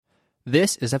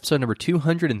This is episode number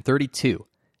 232,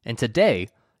 and today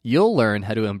you'll learn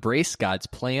how to embrace God's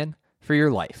plan for your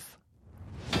life.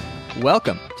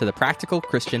 Welcome to the Practical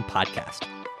Christian Podcast.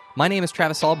 My name is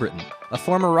Travis Albritton, a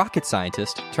former rocket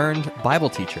scientist turned Bible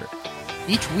teacher.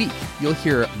 Each week, you'll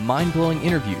hear mind-blowing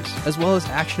interviews as well as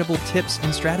actionable tips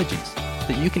and strategies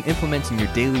that you can implement in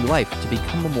your daily life to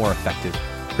become a more effective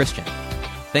Christian.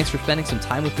 Thanks for spending some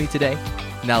time with me today.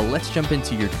 Now let's jump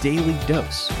into your daily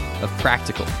dose of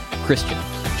practical Christian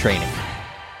training.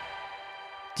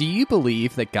 Do you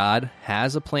believe that God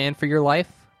has a plan for your life?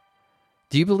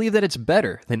 Do you believe that it's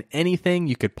better than anything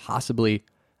you could possibly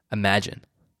imagine?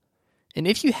 And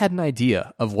if you had an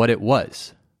idea of what it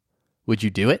was, would you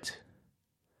do it?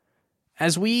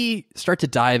 As we start to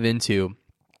dive into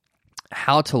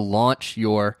how to launch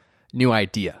your new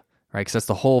idea, right? Because that's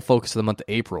the whole focus of the month of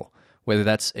April, whether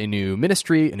that's a new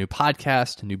ministry, a new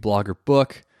podcast, a new blog or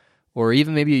book, or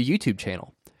even maybe a YouTube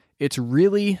channel. It's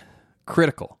really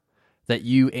critical that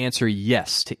you answer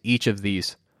yes to each of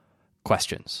these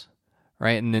questions,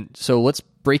 right? And then, so let's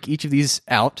break each of these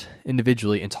out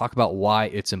individually and talk about why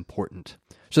it's important.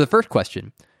 So the first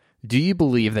question, do you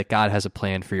believe that God has a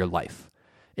plan for your life?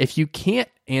 If you can't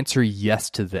answer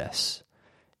yes to this,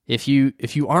 if you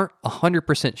aren't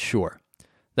 100% sure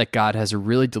that God has a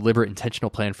really deliberate,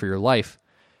 intentional plan for your life,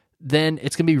 then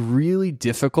it's going to be really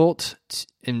difficult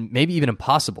and maybe even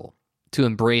impossible to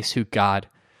embrace who God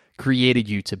created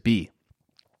you to be.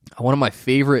 One of my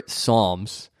favorite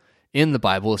Psalms in the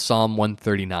Bible is Psalm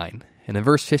 139. And in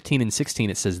verse 15 and 16,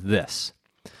 it says this,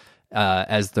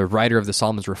 as the writer of the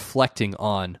Psalm is reflecting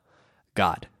on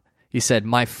God. He said,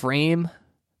 "My frame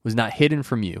was not hidden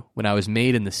from you when I was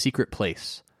made in the secret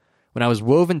place, when I was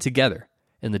woven together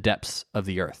in the depths of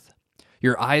the earth.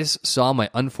 Your eyes saw my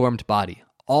unformed body.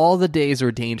 All the days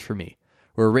ordained for me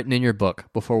were written in your book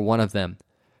before one of them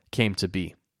came to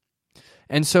be."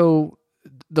 And so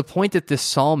the point that this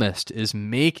psalmist is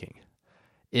making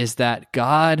is that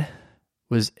God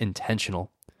was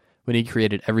intentional when he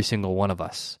created every single one of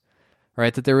us,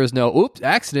 right? That there was no,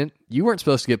 accident. You weren't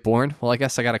supposed to get born. Well, I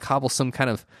guess I got to cobble some kind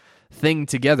of thing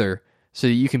together so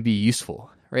that you can be useful,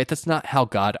 right? That's not how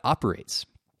God operates.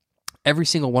 Every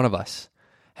single one of us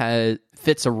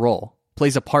fits a role,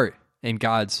 plays a part in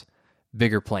God's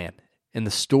bigger plan, in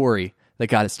the story that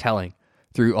God is telling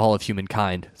through all of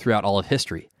humankind, throughout all of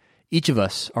history. Each of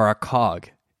us are a cog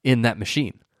in that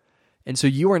machine. And so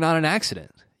you are not an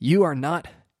accident. You are not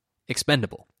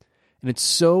expendable. And it's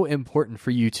so important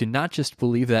for you to not just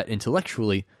believe that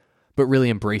intellectually, but really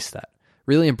embrace that.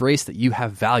 Really embrace that you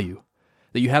have value,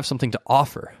 that you have something to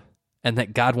offer, and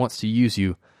that God wants to use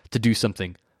you to do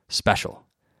something special.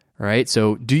 All right?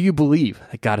 So do you believe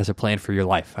that God has a plan for your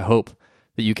life? I hope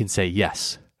that you can say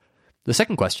yes. The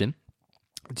second question,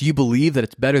 do you believe that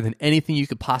it's better than anything you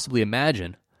could possibly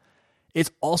imagine?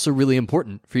 It's also really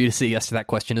important for you to say yes to that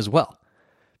question as well.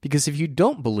 Because if you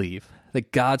don't believe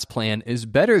that God's plan is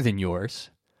better than yours,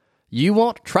 you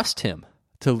won't trust him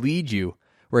to lead you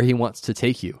where he wants to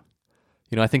take you.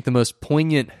 You know, I think the most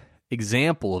poignant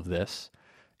example of this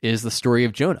is the story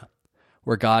of Jonah,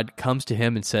 where God comes to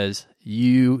him and says,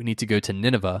 "You need to go to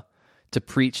Nineveh to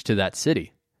preach to that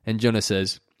city." And Jonah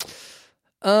says,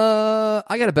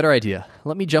 I got a better idea.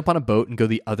 Let me jump on a boat and go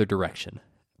the other direction,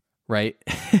 right?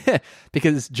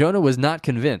 Because Jonah was not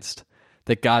convinced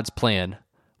that God's plan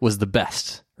was the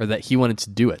best or that he wanted to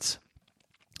do it.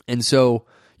 And so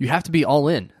you have to be all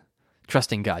in,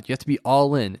 trusting God. You have to be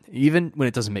all in, even when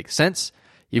it doesn't make sense,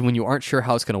 even when you aren't sure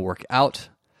how it's going to work out,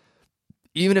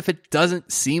 even if it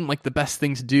doesn't seem like the best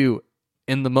thing to do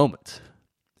in the moment.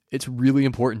 It's really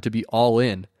important to be all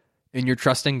in your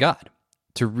trusting God,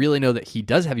 to really know that he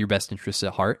does have your best interests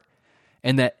at heart,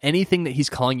 and that anything that he's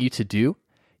calling you to do,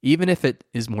 even if it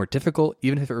is more difficult,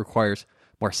 even if it requires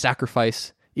more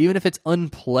sacrifice, even if it's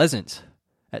unpleasant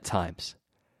at times,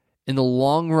 in the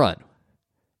long run,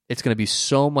 it's going to be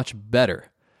so much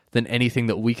better than anything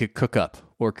that we could cook up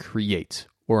or create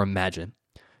or imagine.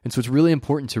 And so it's really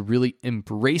important to really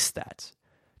embrace that,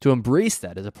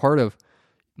 as a part of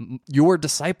your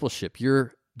discipleship,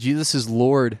 your Jesus is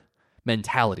Lord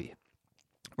mentality,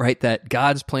 right? That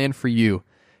God's plan for you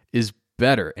is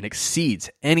better and exceeds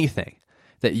anything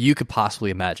that you could possibly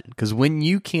imagine. Because when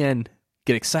you can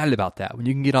get excited about that, when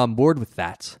you can get on board with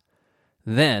that,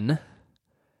 then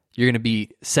you're going to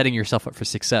be setting yourself up for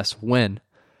success when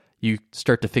you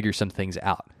start to figure some things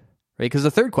out, right? Because the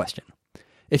third question,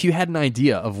 if you had an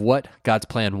idea of what God's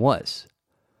plan was,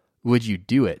 would you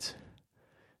do it?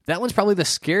 That one's probably the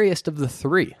scariest of the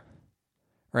three,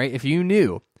 right? If you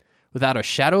knew without a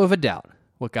shadow of a doubt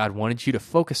what God wanted you to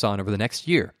focus on over the next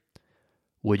year,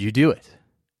 would you do it?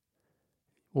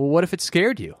 Well, what if it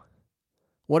scared you?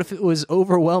 What if it was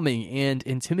overwhelming and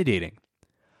intimidating?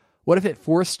 What if it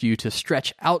forced you to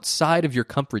stretch outside of your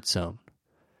comfort zone?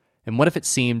 And what if it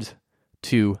seemed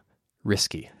too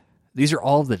risky? These are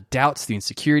all the doubts, the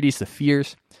insecurities, the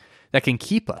fears that can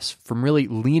keep us from really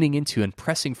leaning into and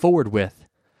pressing forward with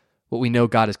what we know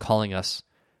God is calling us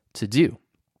to do.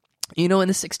 And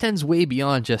this extends way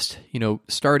beyond just,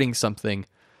 starting something,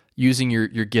 using your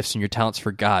gifts and your talents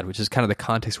for God, which is kind of the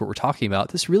context of what we're talking about.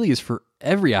 This really is for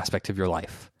every aspect of your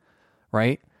life,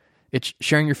 right? It's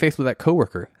sharing your faith with that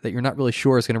coworker that you're not really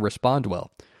sure is going to respond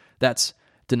well. That's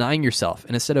denying yourself.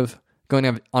 And instead of going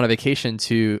on a vacation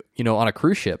to, on a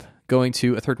cruise ship, going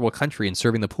to a third world country and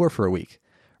serving the poor for a week,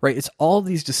 right? It's all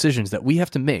these decisions that we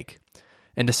have to make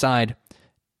and decide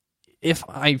if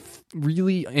I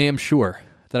really am sure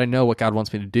that I know what God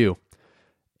wants me to do,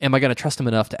 am I going to trust him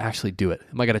enough to actually do it?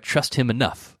 Am I going to trust him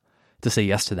enough to say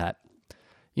yes to that?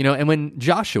 And when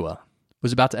Joshua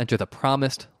was about to enter the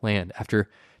promised land after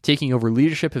taking over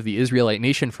leadership of the Israelite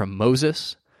nation from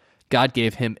Moses, God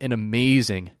gave him an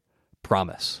amazing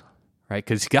promise, right?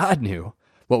 Because God knew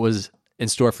what was in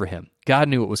store for him. God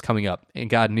knew what was coming up, and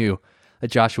God knew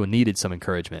that Joshua needed some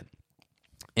encouragement.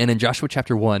 And in Joshua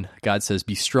chapter 1, God says,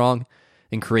 "Be strong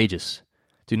and courageous.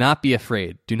 Do not be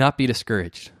afraid. Do not be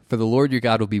discouraged, for the Lord your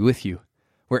God will be with you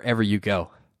wherever you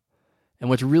go." And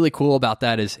what's really cool about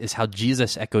that is how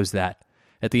Jesus echoes that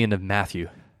at the end of Matthew,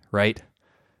 right?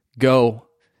 Go,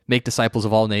 make disciples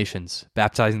of all nations,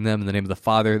 baptizing them in the name of the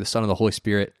Father, the Son, and the Holy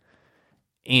Spirit,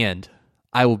 and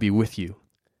I will be with you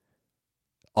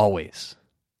always.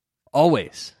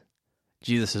 Always.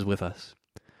 Jesus is with us,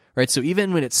 right? So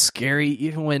even when it's scary,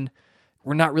 even when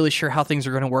we're not really sure how things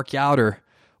are going to work out or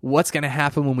what's going to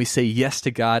happen when we say yes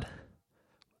to God,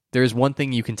 there is one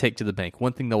thing you can take to the bank,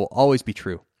 one thing that will always be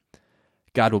true.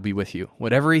 God will be with you.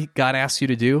 Whatever God asks you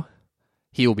to do,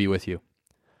 he will be with you.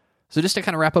 So just to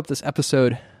kind of wrap up this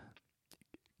episode,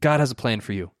 God has a plan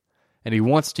for you, and he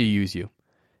wants to use you.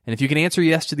 And if you can answer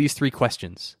yes to these 3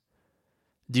 questions,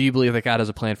 do you believe that God has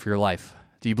a plan for your life?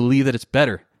 Do you believe that it's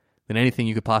better than anything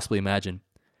you could possibly imagine?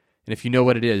 And if you know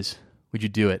what it is, would you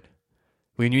do it?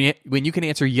 When you can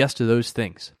answer yes to those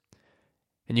things,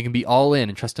 and you can be all in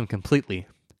and trust him completely,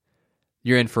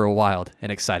 you're in for a wild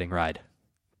and exciting ride.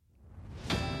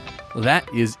 Well,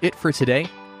 that is it for today.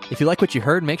 If you like what you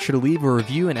heard, make sure to leave a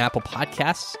review in Apple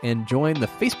Podcasts and join the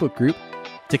Facebook group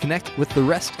to connect with the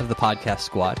rest of the podcast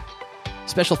squad.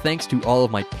 Special thanks to all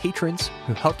of my patrons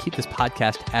who help keep this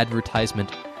podcast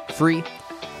advertisement free.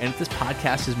 And if this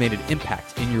podcast has made an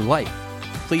impact in your life,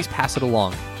 please pass it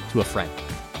along to a friend.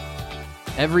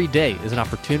 Every day is an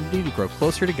opportunity to grow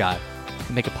closer to God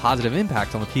and make a positive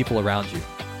impact on the people around you.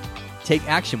 Take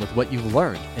action with what you've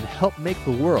learned and help make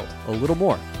the world a little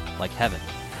more like heaven.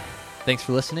 Thanks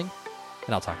for listening,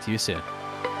 and I'll talk to you soon.